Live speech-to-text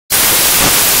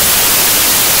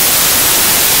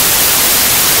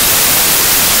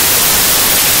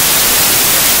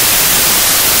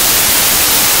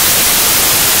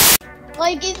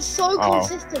Like, it's so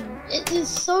consistent. It is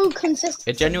so consistent.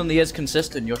 It genuinely is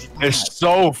consistent. You're just It's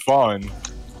so fun.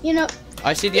 You know,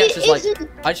 ICDX is like.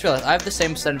 I just realized I have the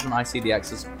same percentage on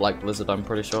ICDX as like Blizzard. I'm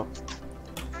pretty sure.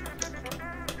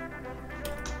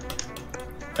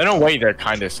 In a way, they're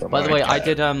kind of similar. By the way, I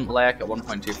did LAC at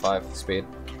 1.25 speed.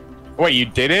 Wait, you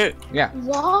did it? Yeah.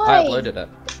 why? I uploaded it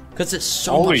because it's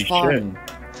so much fun.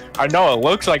 I know it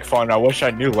looks like fun. I wish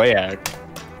I knew LAC.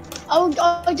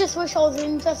 I just wish I was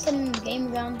interested in the game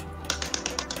again.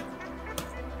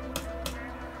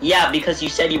 Yeah, because you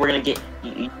said you were gonna get.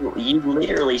 You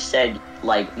literally said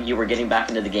like you were getting back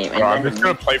into the game. And I'm just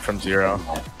gonna play from zero.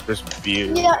 Just be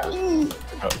Yeah.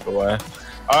 out the way.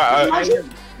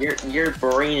 Your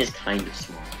brain is kind of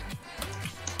small.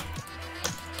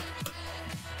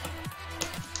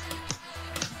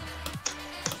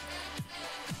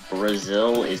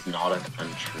 Brazil is not a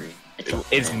country.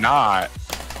 It's not.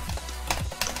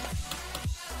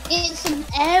 It's an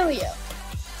area.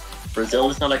 Brazil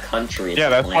is not a country. Yeah,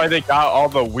 that's why they got all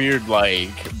the weird like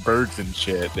birds and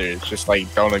shit. They just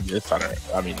like don't exist on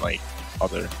Earth. I mean, like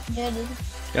other. Yeah, it is.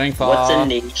 Going far. What's a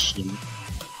nation?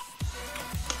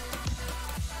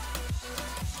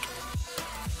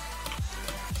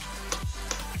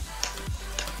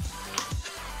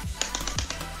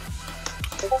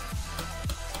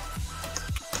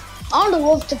 I would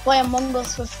love to play Among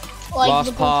Us with like Last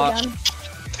the group part. again.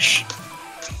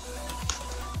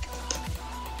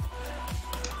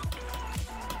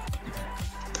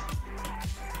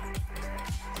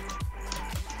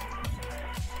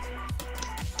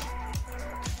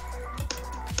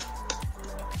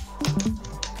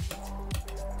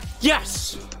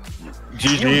 Yes.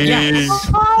 GG.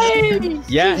 Nice!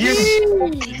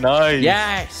 Yes. Nice.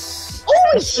 Yes.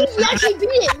 Oh shit, you actually beat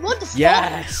it! What the fuck?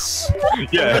 Yes.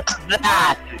 Yeah.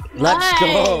 Let's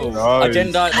go. Nice. I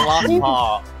didn't die at the last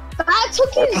part. That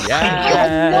took you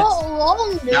Yes. not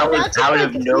long, dude. That was took out like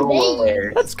of 2 days.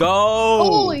 nowhere. Let's go.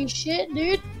 Holy shit,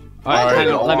 dude. Alright,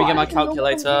 hang on. Let me get my I don't know.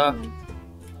 calculator.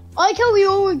 I like how we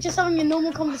all were just having a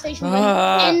normal conversation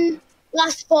and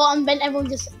last part and then everyone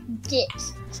just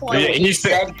dips. Yeah, he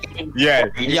said. Yeah.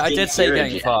 Yeah, I did say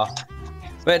getting far.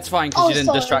 But it's fine because Oh, you didn't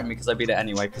sorry. distract me because I beat it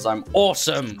anyway because I'm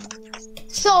awesome.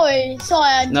 Sorry.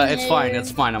 I No, it's didn't- fine.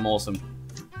 It's fine. I'm awesome.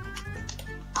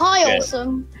 Hi, Yeah.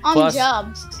 awesome. I'm Plus-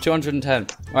 Jabs. 210.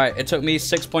 Right, it took me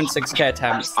 6.6k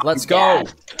attempts. Let's go.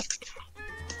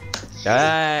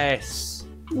 Yes.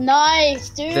 Nice,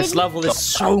 dude. This level is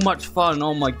so much fun.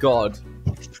 Oh my god.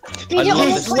 Beat I it love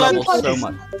almost this level 25 so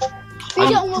much. Beat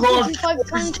it almost 25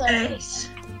 times though.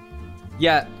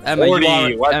 Yeah, Emma, 40,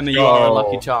 you are a go.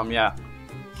 lucky charm. Yeah.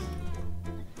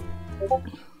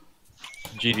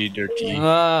 GD dirty.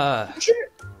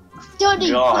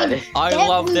 Dirty, God. please, I get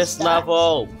love blue this stats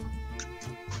level.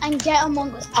 And get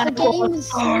Among Us. The I game is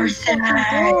so fucking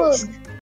good.